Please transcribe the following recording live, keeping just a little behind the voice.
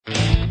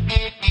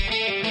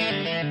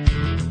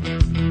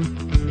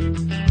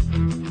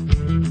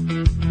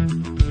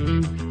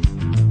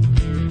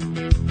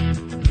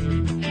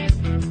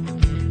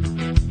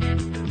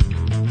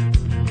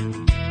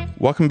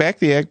Welcome back to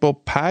the Ag Bowl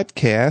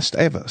Podcast.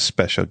 I have a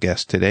special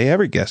guest today.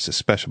 Every guest is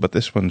special, but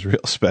this one's real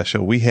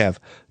special. We have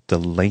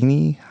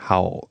Delaney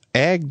Howell,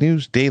 Ag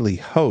News Daily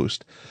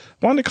host.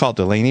 I wanted to call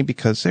Delaney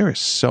because there is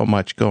so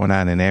much going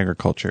on in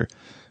agriculture.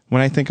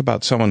 When I think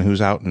about someone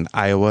who's out in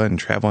Iowa and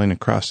traveling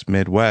across the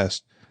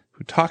Midwest,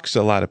 who talks to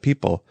a lot of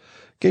people,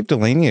 gave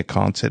Delaney a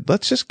call and said,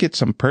 let's just get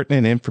some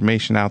pertinent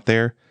information out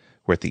there.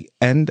 We're at the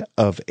end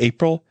of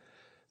April.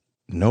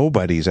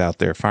 Nobody's out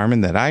there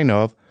farming that I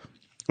know of.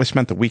 I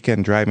spent the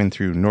weekend driving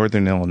through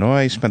northern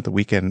Illinois, spent the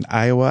weekend in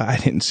Iowa. I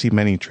didn't see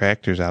many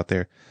tractors out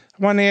there.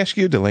 I want to ask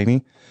you,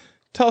 Delaney,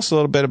 tell us a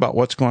little bit about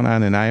what's going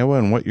on in Iowa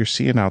and what you're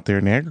seeing out there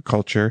in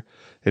agriculture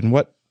and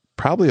what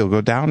probably will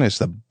go down as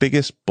the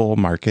biggest bull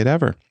market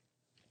ever.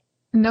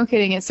 No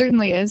kidding. It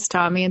certainly is,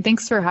 Tommy. And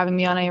thanks for having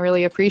me on. I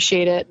really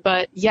appreciate it.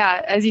 But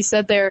yeah, as you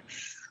said there,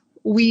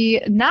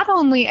 we not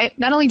only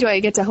do I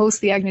get to host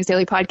the Ag News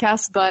Daily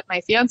podcast, but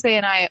my fiance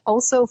and I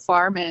also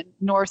farm in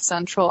north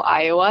central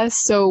Iowa.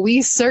 So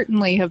we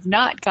certainly have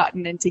not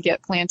gotten in to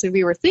get planted.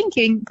 We were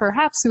thinking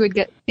perhaps we would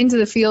get into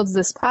the fields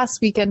this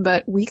past weekend,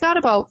 but we got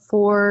about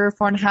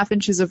 4.5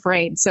 inches of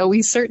rain. So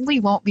we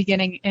certainly won't be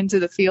getting into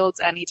the fields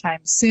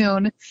anytime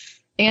soon.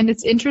 And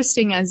it's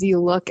interesting as you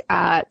look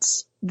at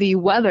the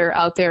weather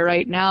out there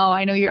right now.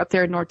 I know you're up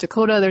there in North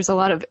Dakota. There's a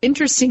lot of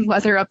interesting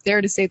weather up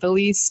there, to say the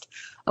least.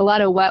 A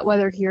lot of wet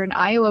weather here in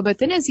Iowa. But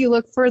then as you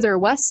look further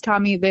west,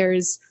 Tommy,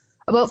 there's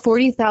about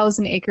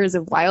 40,000 acres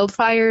of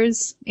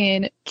wildfires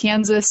in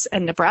Kansas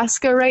and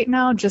Nebraska right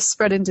now, just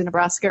spread into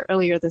Nebraska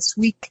earlier this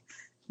week.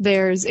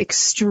 There's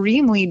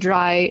extremely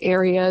dry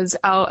areas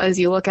out as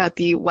you look at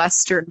the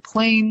western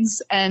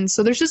plains. And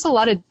so there's just a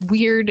lot of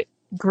weird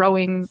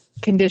growing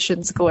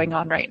conditions going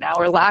on right now,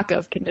 or lack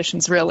of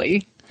conditions,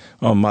 really.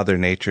 Oh, Mother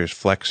Nature's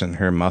flexing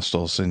her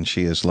muscles, and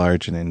she is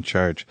large and in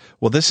charge.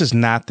 Well, this is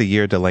not the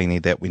year, Delaney,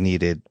 that we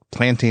needed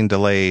planting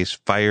delays,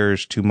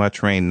 fires, too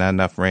much rain, not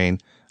enough rain.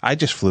 I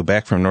just flew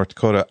back from North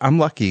Dakota. I'm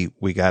lucky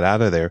we got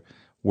out of there.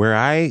 Where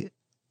I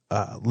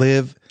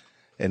live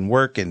and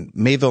work in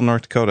Mayville,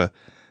 North Dakota,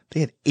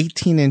 they had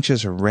 18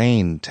 inches of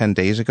rain 10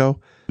 days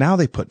ago. Now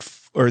they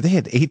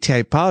had 18, I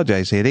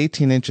apologize, they had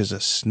 18 inches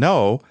of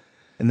snow.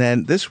 And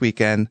then this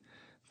weekend,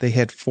 they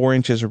had 4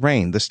 inches of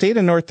rain. The state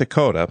of North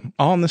Dakota,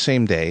 all in the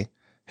same day,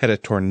 had a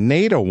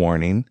tornado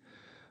warning,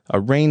 a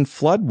rain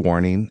flood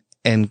warning,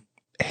 and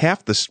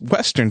half the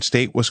western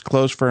state was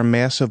closed for a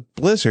massive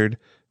blizzard,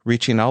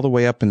 reaching all the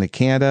way up into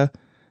Canada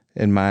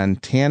and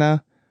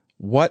Montana.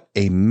 What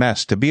a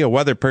mess. To be a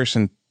weather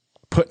person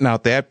putting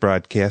out that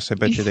broadcast, I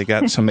bet you they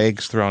got some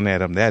eggs thrown at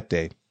them that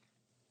day.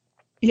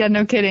 Yeah,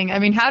 no kidding. I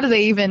mean, how do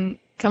they even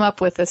come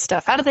up with this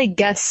stuff? How do they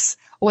guess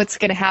what's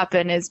going to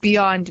happen is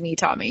beyond me,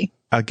 Tommy.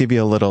 I'll give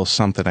you a little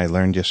something I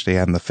learned yesterday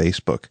on the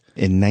Facebook.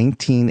 In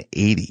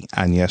 1980,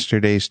 on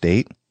yesterday's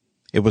date,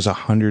 it was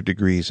 100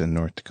 degrees in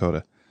North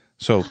Dakota.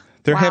 So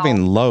they're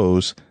having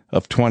lows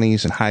of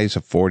 20s and highs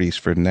of 40s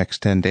for the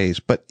next 10 days.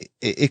 But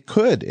it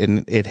could,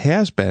 and it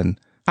has been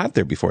out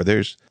there before.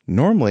 There's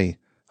normally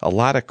a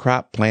lot of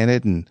crop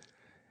planted in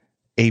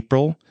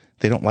April.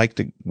 They don't like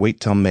to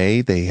wait till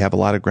May. They have a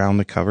lot of ground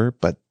to cover,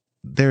 but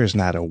there is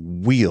not a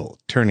wheel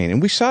turning.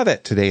 And we saw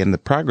that today in the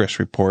progress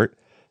report.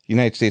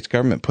 United States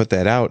government put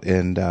that out,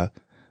 and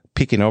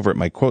peeking over at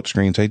my quote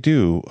screens, I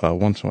do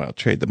once in a while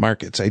trade the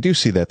markets. I do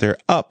see that they're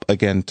up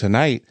again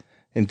tonight,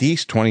 and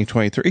DEES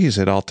 2023 is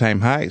at all-time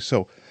highs.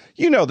 So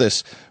you know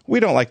this. We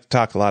don't like to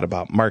talk a lot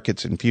about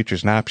markets and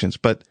futures and options,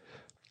 but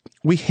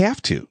we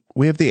have to.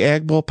 We have the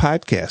Ag Bull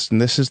podcast, and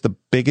this is the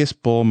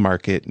biggest bull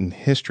market in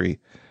history,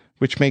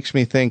 which makes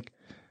me think,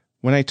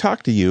 when I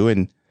talk to you,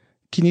 and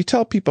can you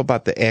tell people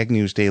about the Ag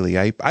News Daily?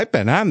 I've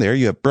been on there.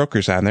 You have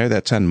brokers on there.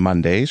 That's on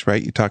Mondays,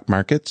 right? You talk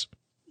markets?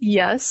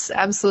 Yes,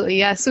 absolutely.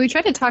 Yeah. So we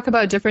try to talk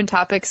about different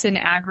topics in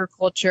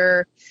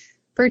agriculture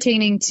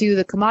pertaining to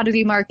the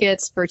commodity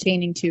markets,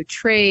 pertaining to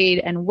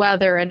trade and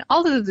weather and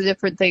all of the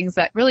different things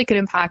that really could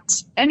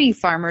impact any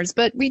farmers.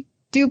 But we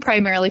do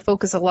primarily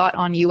focus a lot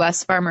on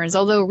U.S. farmers,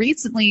 although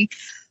recently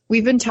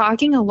we've been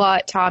talking a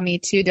lot, Tommy,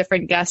 to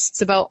different guests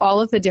about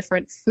all of the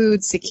different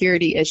food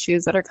security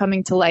issues that are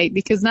coming to light,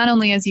 because not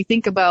only as you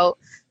think about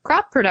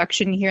crop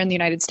production here in the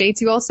United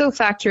States, you also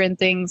factor in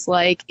things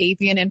like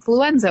avian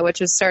influenza, which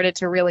has started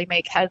to really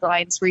make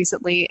headlines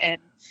recently in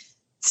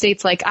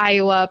states like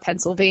Iowa,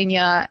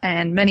 Pennsylvania,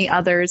 and many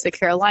others. The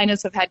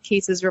Carolinas have had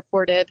cases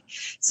reported.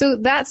 So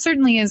that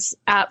certainly is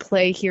at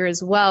play here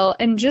as well.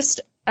 And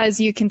just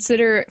as you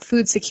consider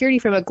food security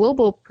from a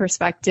global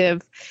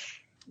perspective,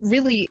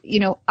 really,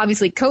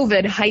 obviously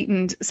COVID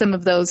heightened some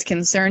of those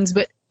concerns,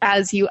 but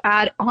as you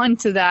add on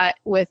to that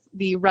with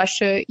the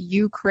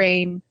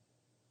Russia-Ukraine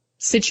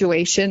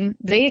situation,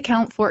 they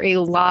account for a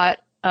lot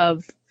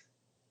of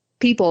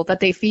people that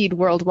they feed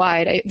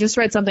worldwide. I just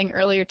read something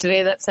earlier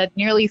today that said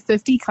nearly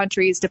 50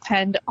 countries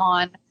depend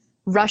on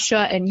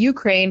Russia and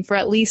Ukraine for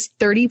at least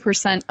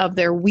 30% of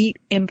their wheat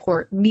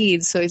import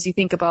needs. So as you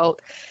think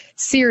about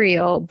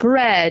cereal,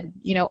 bread,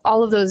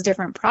 all of those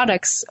different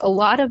products, a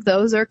lot of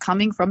those are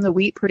coming from the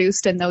wheat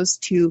produced in those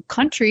two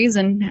countries.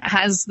 And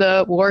as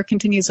the war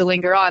continues to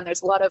linger on,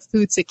 there's a lot of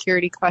food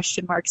security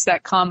question marks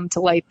that come to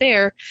light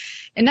there.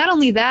 And not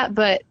only that,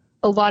 but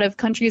a lot of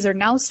countries are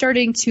now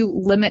starting to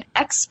limit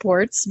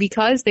exports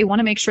because they want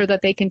to make sure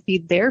that they can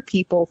feed their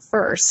people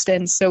first.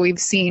 And so we've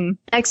seen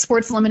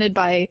exports limited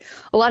by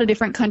a lot of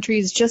different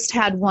countries. Just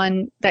had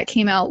one that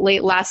came out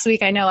late last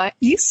week. I know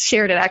you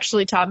shared it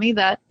actually, Tommy,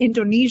 that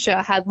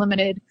Indonesia had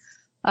limited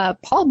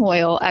palm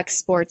oil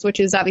exports, which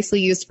is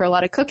obviously used for a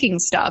lot of cooking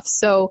stuff.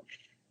 So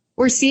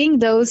we're seeing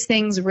those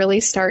things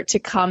really start to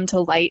come to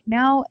light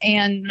now.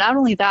 And not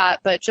only that,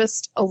 but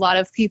just a lot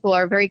of people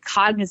are very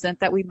cognizant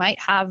that we might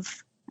have,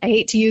 I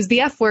hate to use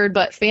the F word,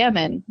 but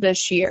famine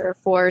this year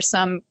for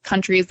some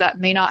countries that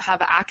may not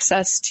have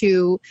access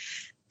to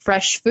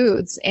fresh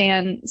foods.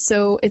 And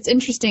so it's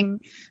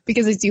interesting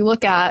because as you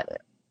look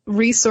at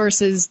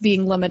resources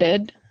being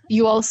limited,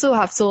 you also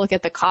have to look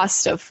at the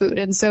cost of food.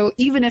 And so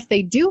even if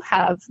they do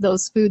have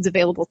those foods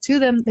available to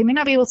them, they may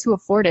not be able to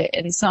afford it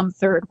in some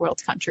third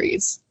world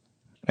countries.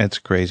 It's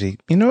crazy.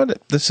 You know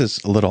what? This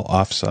is a little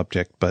off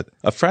subject, but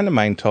a friend of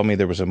mine told me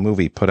there was a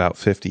movie put out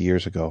 50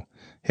 years ago.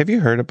 Have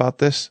you heard about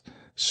this?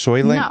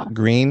 Soylent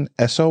Green,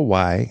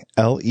 Soylent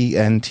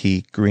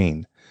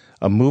Green.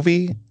 A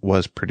movie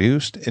was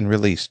produced and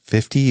released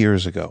 50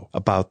 years ago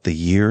about the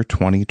year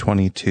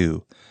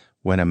 2022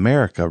 when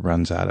America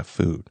runs out of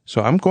food.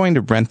 So I'm going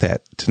to rent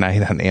that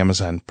tonight on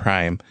Amazon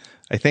Prime.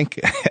 I think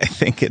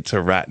it's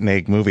a rotten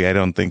egg movie. I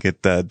don't think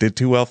it did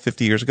too well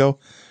 50 years ago.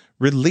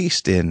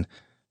 Released in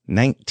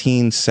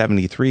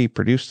 1973,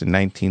 produced in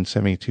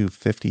 1972,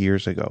 50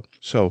 years ago.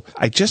 So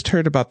I just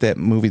heard about that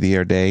movie the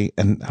other day,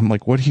 and I'm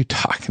like, what are you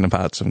talking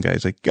about? Some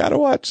guy's like, gotta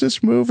watch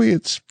this movie.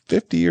 It's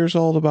 50 years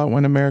old about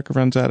when America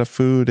runs out of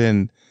food.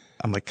 And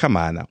I'm like, come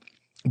on now.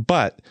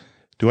 But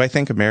do I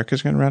think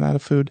America's going to run out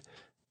of food?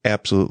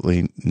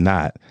 Absolutely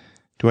not.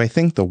 Do I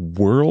think the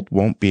world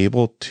won't be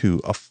able to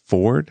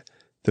afford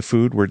the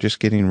food we're just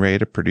getting ready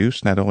to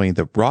produce? Not only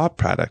the raw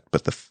product,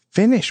 but the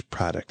finished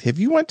product. Have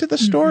you went to the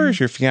store, or is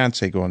your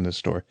fiance going to the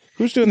store?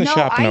 Who's doing the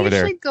shopping over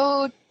there?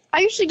 I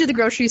usually do the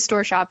grocery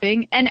store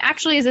shopping. And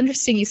actually, it's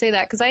interesting you say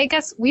that because I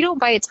guess we don't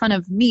buy a ton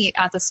of meat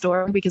at the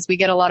store because we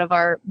get a lot of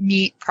our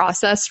meat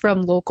processed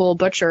from local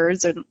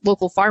butchers and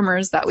local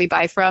farmers that we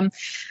buy from.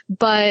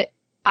 But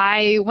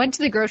I went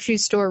to the grocery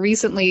store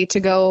recently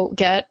to go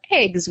get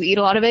eggs. We eat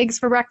a lot of eggs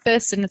for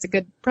breakfast, and it's a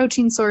good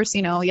protein source,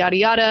 yada,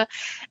 yada.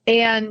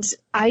 And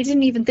I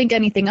didn't even think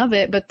anything of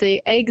it, but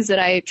the eggs that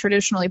I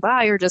traditionally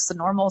buy are just the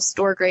normal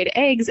store-grade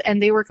eggs, and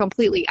they were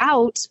completely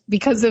out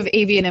because of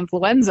avian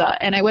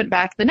influenza. And I went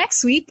back the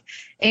next week,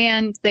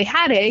 and they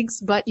had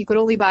eggs, but you could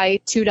only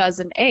buy 2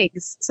 dozen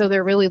eggs. So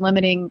they're really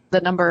limiting the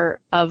number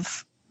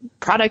of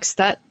products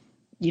that,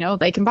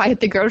 they can buy at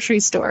the grocery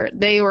store.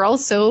 They were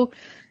also,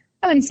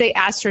 I wouldn't say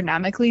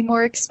astronomically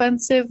more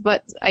expensive,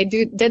 but I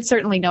did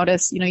certainly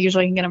notice,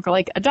 usually you can get them for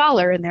like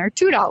 $1 and they're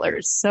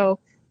 $2. So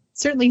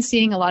certainly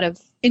seeing a lot of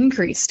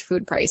increased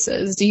food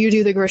prices. Do you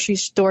do the grocery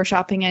store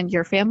shopping and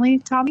your family,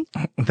 Tommy?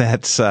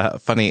 That's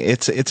funny.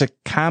 It's a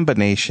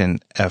combination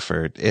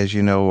effort. As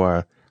you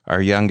know,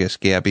 our youngest,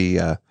 Gabby,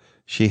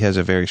 she has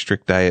a very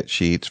strict diet.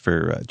 She eats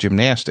for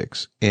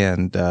gymnastics,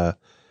 and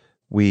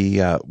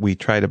we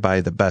try to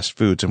buy the best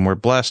foods, and we're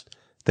blessed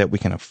that we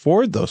can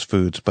afford those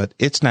foods, but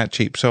it's not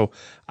cheap. So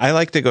I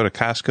like to go to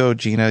Costco.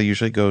 Gina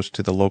usually goes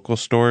to the local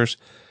stores.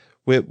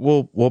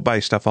 We'll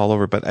buy stuff all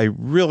over, but I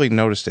really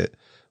noticed it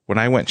when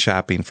I went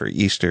shopping for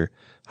Easter,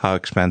 how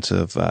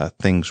expensive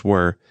things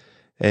were.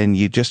 And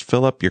you just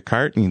fill up your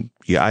cart and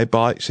you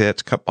eyeball it, you say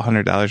it's a couple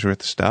 $100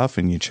 worth of stuff,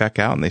 and you check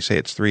out and they say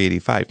it's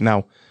 $3.85.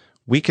 Now,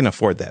 we can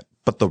afford that,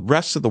 but the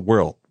rest of the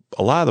world,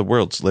 a lot of the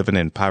world's living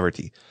in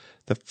poverty.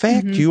 The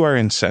fact you are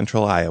in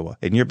central Iowa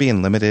and you're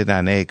being limited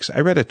on eggs.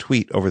 I read a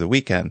tweet over the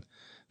weekend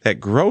that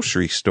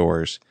grocery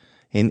stores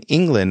in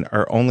England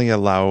are only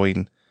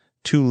allowing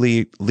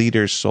 2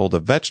 liters sold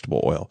of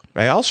vegetable oil.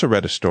 I also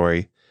read a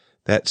story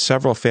that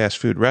several fast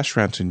food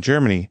restaurants in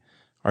Germany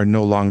are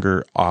no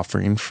longer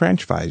offering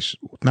French fries.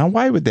 Now,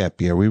 why would that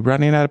be? Are we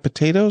running out of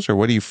potatoes, or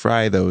what do you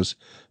fry those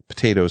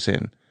potatoes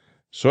in?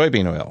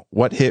 Soybean oil.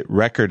 What hit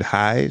record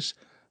highs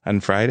on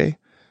Friday?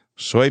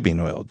 Soybean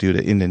oil, due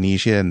to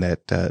Indonesia and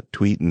that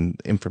tweet and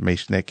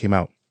information that came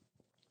out.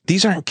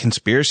 These aren't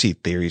conspiracy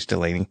theories,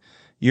 Delaney.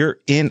 You're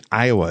in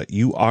Iowa.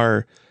 You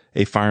are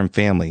a farm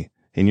family,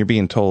 and you're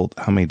being told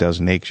how many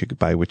dozen eggs you could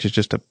buy, which is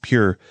just a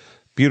pure,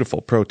 beautiful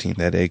protein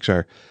that eggs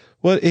are.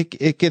 Well,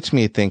 it gets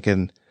me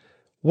thinking,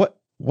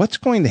 what's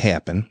going to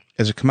happen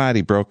as a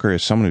commodity broker,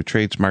 as someone who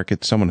trades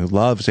markets, someone who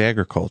loves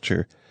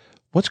agriculture?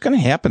 What's going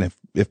to happen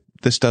if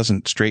this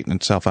doesn't straighten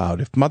itself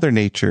out? If Mother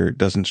Nature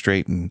doesn't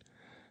straighten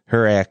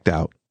her act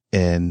out,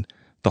 and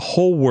the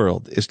whole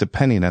world is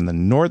depending on the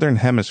northern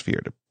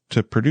hemisphere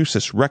to produce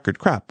this record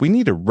crop. We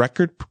need a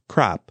record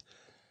crop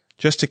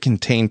just to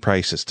contain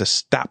prices, to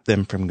stop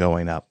them from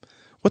going up.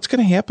 What's going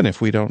to happen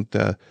if we don't,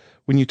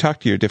 when you talk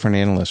to your different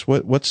analysts,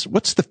 what's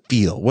the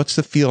feel? What's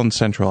the feel in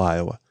central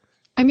Iowa?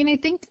 I mean, I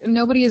think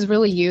nobody is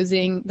really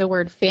using the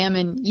word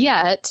famine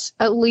yet,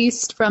 at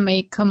least from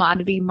a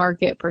commodity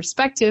market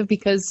perspective,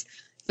 because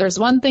there's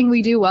one thing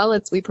we do well,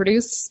 it's we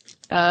produce,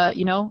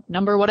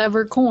 number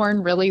whatever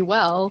corn really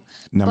well.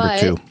 Number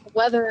two.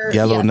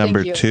 Yellow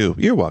number two.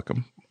 You're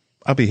welcome.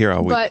 I'll be here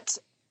all week.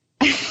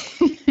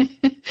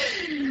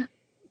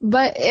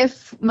 But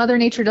if Mother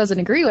Nature doesn't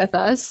agree with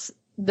us,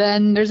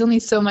 then there's only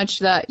so much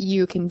that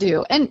you can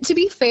do. And to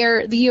be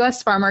fair, the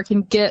U.S. farmer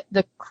can get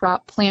the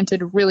crop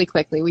planted really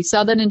quickly. We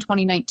saw that in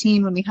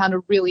 2019 when we had a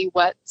really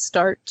wet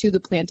start to the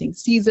planting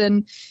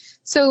season.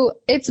 So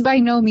it's by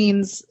no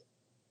means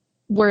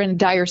we're in a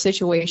dire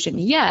situation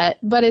yet,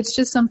 but it's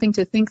just something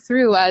to think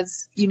through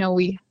as,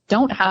 we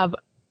don't have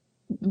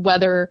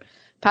weather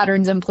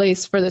patterns in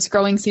place for this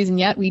growing season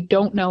yet. We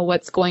don't know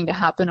what's going to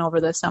happen over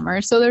the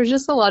summer. So there's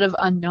just a lot of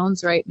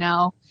unknowns right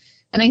now.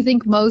 And I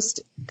think most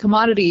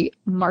commodity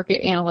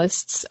market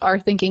analysts are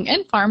thinking,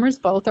 and farmers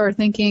both are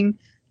thinking,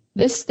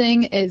 this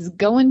thing is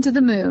going to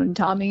the moon,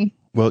 Tommy.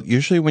 Well,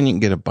 usually when you can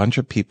get a bunch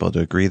of people to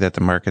agree that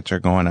the markets are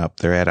going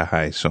up, they're at a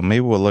high. So maybe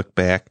we'll look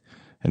back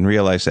and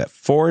realize that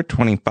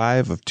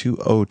 425 of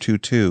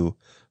 2022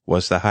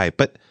 was the high.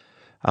 But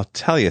I'll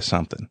tell you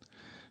something.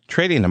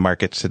 Trading the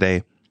markets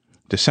today,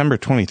 December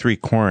 23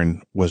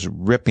 corn was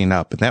ripping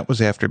up, and that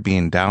was after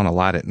being down a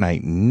lot at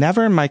night.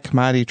 Never in my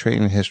commodity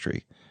trading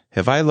history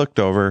have I looked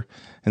over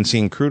and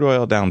seen crude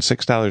oil down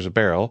 $6 a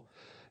barrel,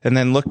 and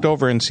then looked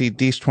over and see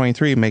DEES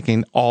 23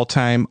 making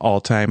all-time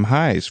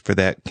highs for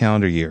that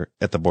calendar year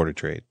at the Board of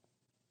Trade.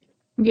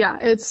 Yeah,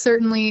 it's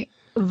certainly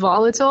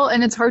volatile,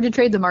 and it's hard to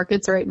trade the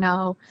markets right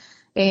now.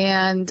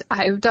 And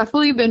I've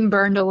definitely been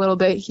burned a little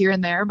bit here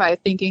and there by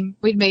thinking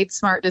we'd made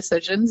smart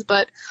decisions.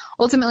 But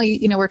ultimately,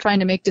 we're trying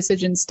to make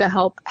decisions to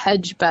help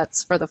hedge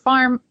bets for the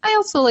farm. I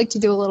also like to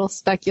do a little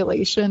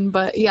speculation.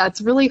 But yeah,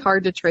 it's really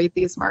hard to trade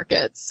these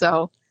markets.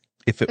 So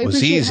if it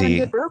was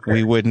easy,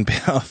 we wouldn't be,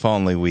 if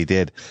only we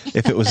did.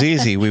 If it was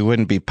easy, we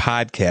wouldn't be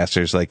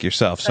podcasters like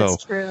yourself.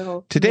 That's so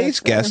true.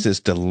 Today's guest is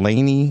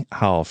Delaney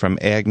Howell from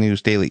Ag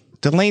News Daily.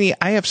 Delaney,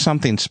 I have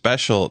something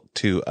special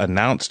to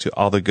announce to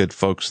all the good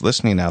folks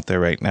listening out there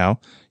right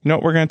now. You know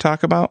what we're going to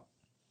talk about?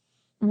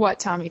 What,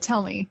 Tommy?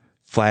 Tell me.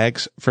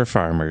 Flags for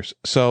farmers.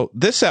 So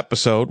this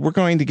episode, we're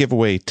going to give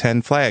away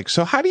 10 flags.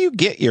 So how do you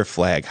get your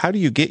flag? How do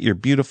you get your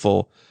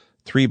beautiful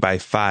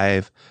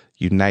 3x5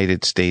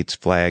 United States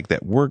flag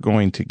that we're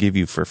going to give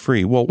you for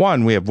free? Well,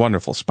 one, we have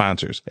wonderful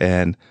sponsors,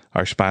 and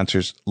our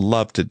sponsors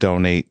love to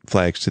donate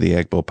flags to the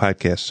Ag Bull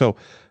podcast. So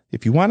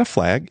if you want a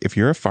flag, if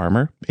you're a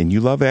farmer and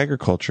you love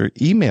agriculture,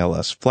 email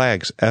us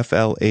flags,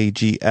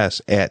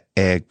 FLAGS at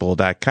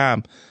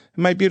agbull.com.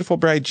 And my beautiful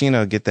bride, Gina,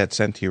 will get that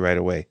sent to you right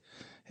away.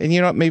 And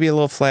you know what? Maybe a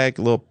little flag,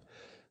 a little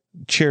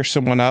cheer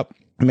someone up,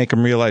 make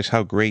them realize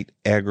how great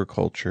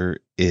agriculture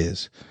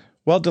is.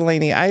 Well,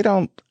 Delaney, I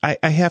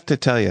have to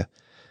tell you,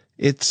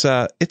 it's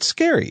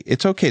scary.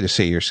 It's okay to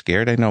say you're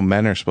scared. I know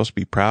men are supposed to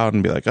be proud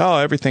and be like, oh,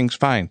 everything's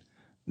fine.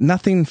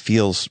 Nothing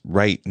feels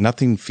right.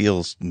 Nothing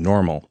feels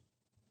normal.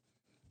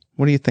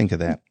 What do you think of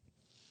that?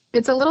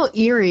 It's a little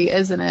eerie,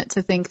 isn't it,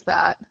 to think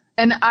that?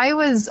 And I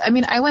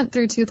went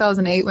through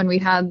 2008 when we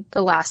had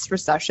the last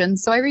recession,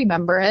 so I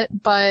remember it,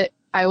 but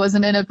I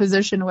wasn't in a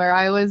position where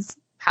I was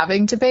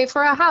having to pay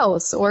for a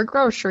house or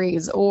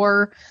groceries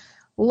or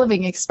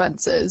living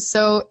expenses.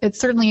 So it's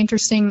certainly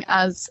interesting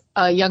as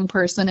a young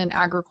person in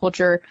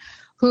agriculture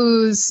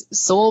whose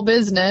sole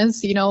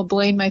business,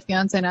 Blaine, my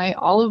fiance, and I,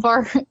 all of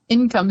our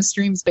income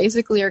streams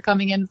basically are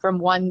coming in from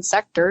one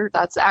sector,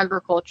 that's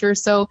agriculture.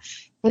 So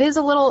it is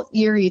a little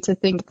eerie to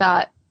think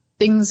that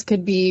things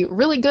could be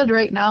really good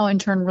right now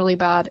and turn really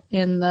bad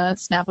in the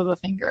snap of a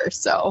finger.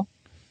 So,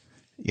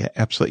 yeah,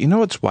 absolutely. You know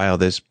what's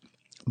wild is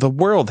the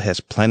world has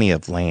plenty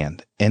of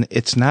land, and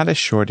it's not a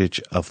shortage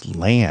of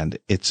land.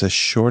 It's a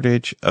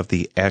shortage of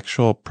the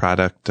actual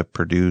product to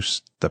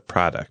produce the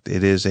product.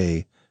 It is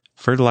a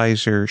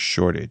fertilizer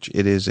shortage.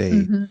 It is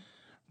a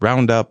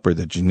Roundup or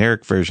the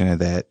generic version of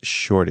that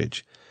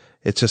shortage.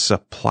 It's a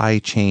supply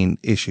chain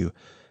issue.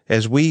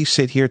 As we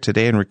sit here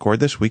today and record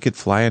this, we could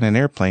fly in an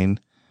airplane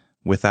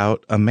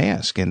without a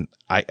mask. And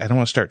I don't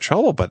want to start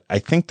trouble, but I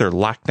think they're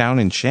locked down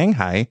in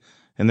Shanghai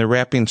and they're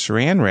wrapping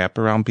saran wrap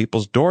around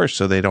people's doors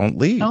so they don't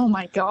leave. Oh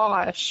my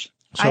gosh.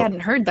 I hadn't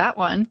heard that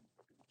one.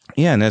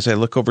 Yeah. And as I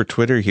look over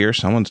Twitter here,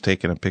 someone's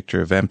taking a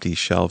picture of empty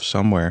shelves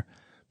somewhere.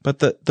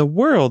 But the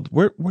world,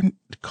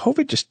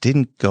 COVID just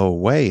didn't go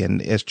away.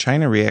 And as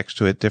China reacts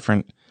to it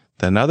different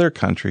than other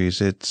countries,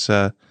 it's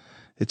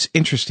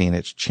interesting.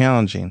 It's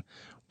challenging.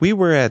 We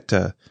were at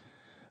a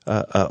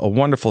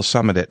wonderful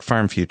summit at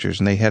Farm Futures,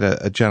 and they had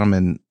a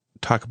gentleman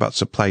talk about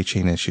supply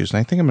chain issues. And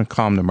I think I'm going to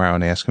call him tomorrow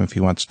and ask him if he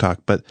wants to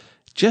talk. But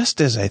just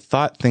as I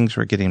thought things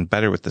were getting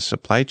better with the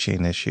supply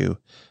chain issue,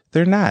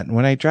 they're not.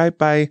 When I drive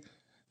by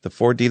the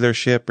Ford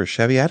dealership or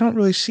Chevy, I don't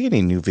really see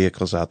any new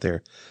vehicles out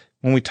there.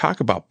 When we talk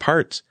about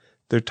parts,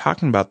 they're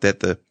talking about that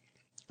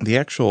the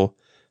actual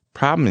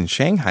problem in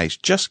Shanghai is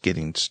just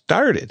getting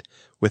started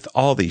with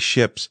all these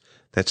ships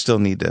that still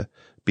need to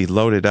be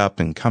loaded up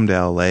and come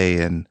to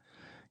LA and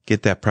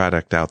get that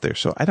product out there.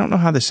 So I don't know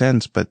how this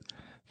ends, but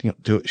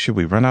should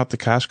we run out to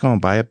Costco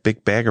and buy a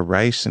big bag of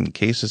rice and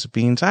cases of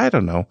beans? I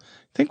don't know.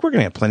 I think we're going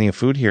to have plenty of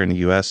food here in the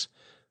U.S.,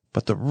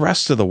 but the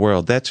rest of the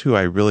world, that's who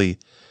I really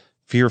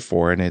fear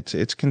for, and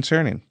it's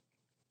concerning.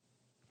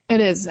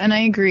 It is, and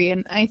I agree.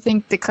 And I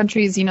think the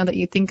countries, that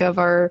you think of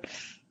are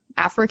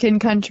African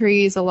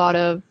countries, a lot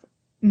of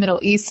Middle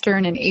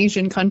Eastern and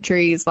Asian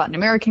countries, Latin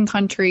American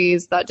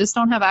countries that just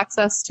don't have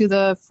access to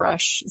the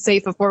fresh,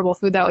 safe, affordable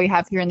food that we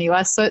have here in the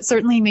U.S. So it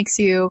certainly makes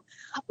you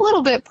a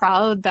little bit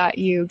proud that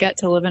you get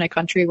to live in a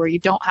country where you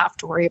don't have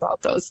to worry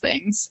about those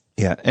things.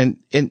 Yeah. And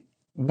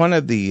one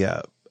of the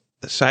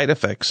side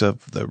effects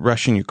of the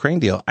Russian-Ukraine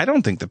deal, I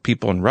don't think the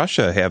people in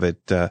Russia have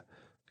it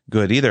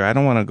good either. I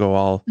don't want to go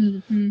all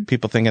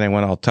people thinking I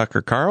went all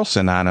Tucker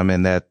Carlson on them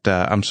and that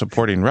I'm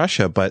supporting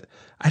Russia, but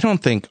I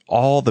don't think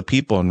all the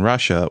people in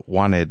Russia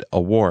wanted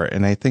a war.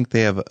 And I think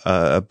they have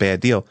a bad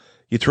deal.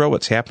 You throw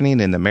what's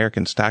happening in the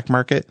American stock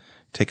market,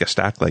 take a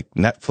stock like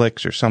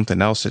Netflix or something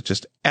else that's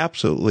just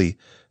absolutely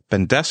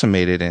been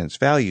decimated in its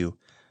value,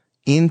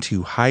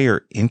 into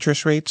higher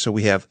interest rates. So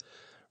we have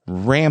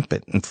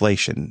rampant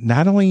inflation,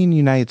 not only in the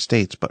United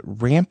States, but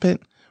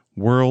rampant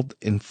world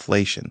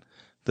inflation.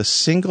 The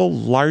single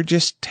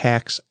largest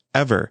tax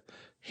ever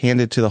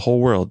handed to the whole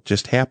world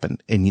just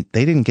happened, and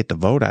they didn't get to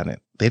vote on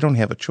it. They don't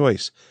have a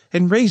choice.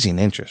 And raising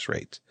interest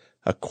rates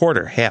a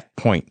quarter, half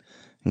point,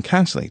 and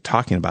constantly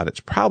talking about it's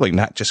probably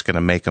not just going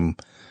to make them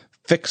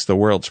fix the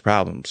world's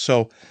problems.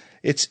 So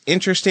it's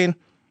interesting.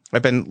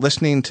 I've been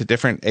listening to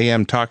different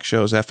AM talk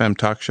shows, FM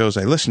talk shows.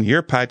 I listen to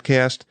your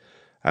podcast.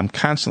 I'm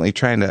constantly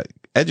trying to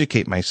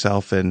educate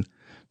myself. And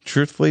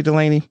truthfully,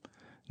 Delaney,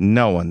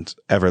 no one's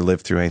ever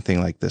lived through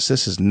anything like this.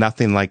 This is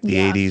nothing like the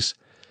 80s.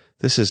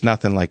 This is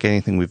nothing like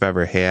anything we've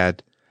ever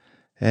had.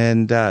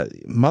 And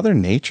Mother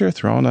Nature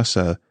throwing us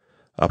a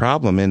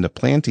problem into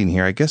planting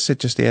here, I guess it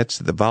just adds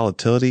to the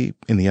volatility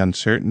and the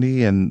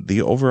uncertainty and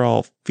the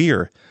overall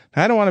fear.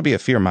 Now, I don't want to be a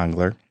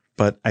fearmonger,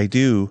 but I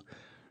do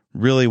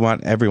really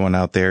want everyone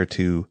out there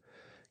to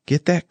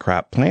get that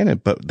crop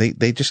planted. But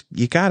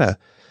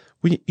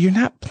you're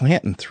not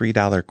planting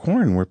 $3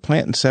 corn. We're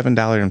planting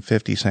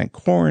 $7.50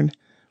 corn,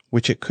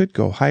 which it could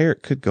go higher,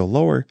 it could go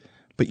lower,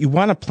 but you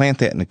want to plant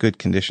that in a good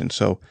condition.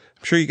 So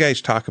I'm sure you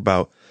guys talk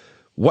about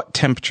what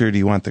temperature do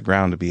you want the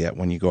ground to be at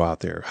when you go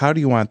out there? How do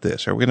you want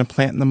this? Are we going to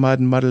plant in the mud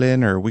and mud it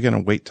in, or are we going to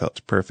wait till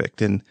it's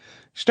perfect? And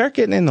start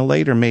getting in the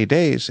later May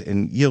days,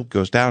 and yield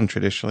goes down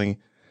traditionally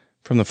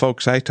from the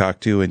folks I talk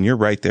to. And you're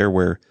right there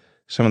where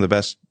some of the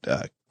best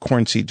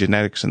corn seed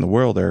genetics in the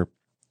world are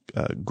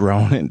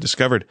grown and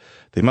discovered.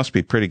 They must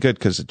be pretty good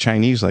because the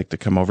Chinese like to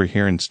come over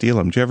here and steal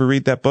them. Did you ever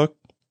read that book?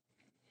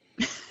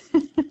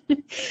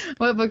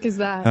 What book is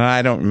that?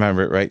 I don't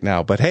remember it right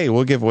now, but hey,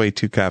 we'll give away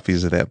 2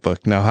 copies of that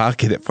book. No, I'll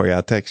get it for you.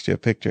 I'll text you a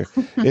picture.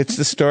 It's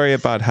the story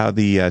about how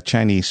the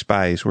Chinese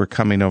spies were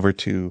coming over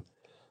to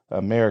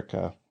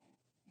America.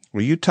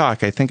 Well, you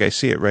talk. I think I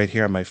see it right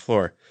here on my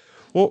floor.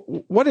 Well,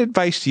 what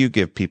advice do you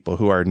give people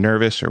who are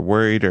nervous or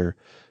worried, or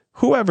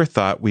whoever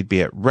thought we'd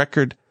be at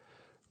record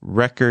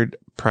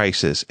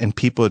prices and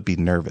people would be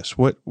nervous?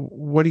 What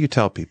do you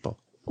tell people?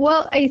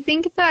 Well, I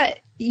think that,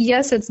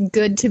 yes, it's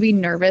good to be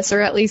nervous or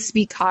at least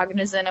be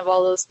cognizant of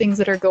all those things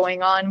that are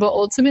going on. But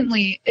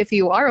ultimately, if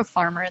you are a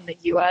farmer in the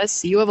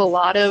U.S., you have a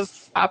lot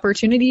of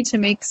opportunity to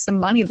make some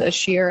money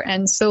this year.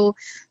 And so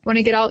when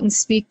I get out and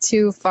speak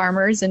to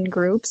farmers and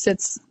groups,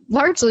 it's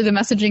largely the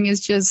messaging is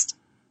just,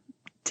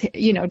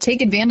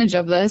 take advantage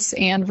of this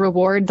and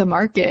reward the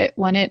market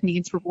when it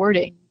needs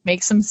rewarding.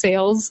 Make some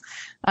sales.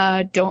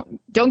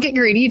 Don't get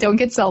greedy. Don't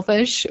get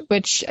selfish,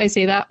 which I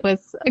say that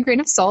with a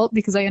grain of salt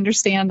because I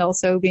understand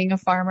also being a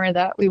farmer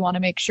that we want to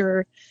make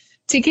sure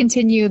to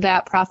continue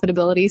that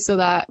profitability so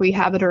that we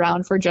have it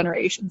around for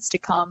generations to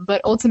come.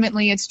 But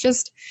ultimately, it's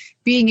just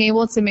being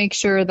able to make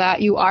sure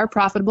that you are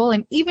profitable.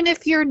 And even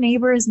if your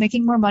neighbor is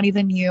making more money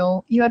than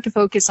you, you have to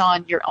focus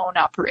on your own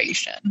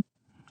operation.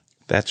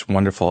 That's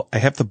wonderful. I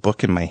have the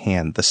book in my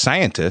hand, The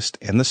Scientist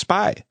and the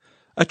Spy,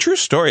 a true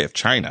story of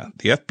China,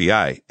 the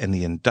FBI, and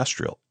the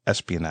industrial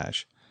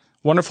espionage.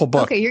 Wonderful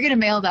book. Okay, you're going to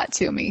mail that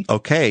to me.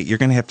 Okay, you're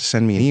going to have to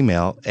send me an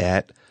email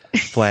at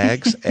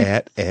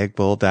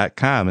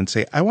flags@agbull.com and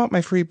say, I want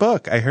my free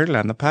book. I heard it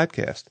on the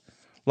podcast.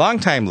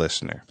 Longtime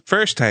listener,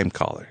 first-time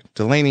caller,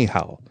 Delaney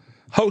Howell,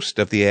 host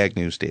of the Ag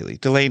News Daily.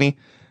 Delaney,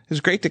 it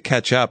was great to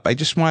catch up. I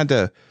just wanted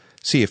to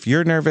see if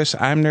you're nervous.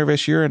 I'm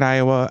nervous. You're in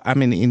Iowa.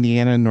 I'm in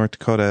Indiana, North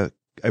Dakota.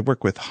 I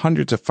work with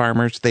hundreds of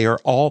farmers. They are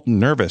all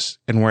nervous,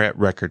 and we're at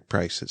record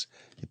prices.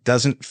 It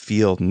doesn't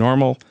feel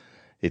normal.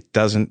 It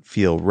doesn't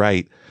feel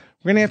right.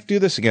 We're going to have to do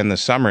this again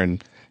this summer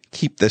and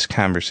keep this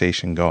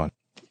conversation going.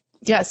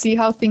 Yeah, see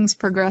how things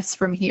progress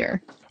from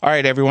here. All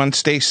right, everyone,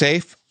 stay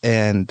safe,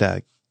 and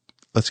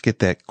let's get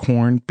that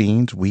corn,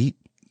 beans, wheat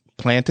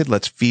planted.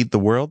 Let's feed the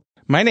world.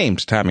 My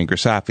name's Tommy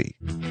Grisafi,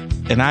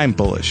 and I'm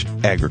bullish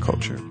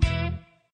agriculture.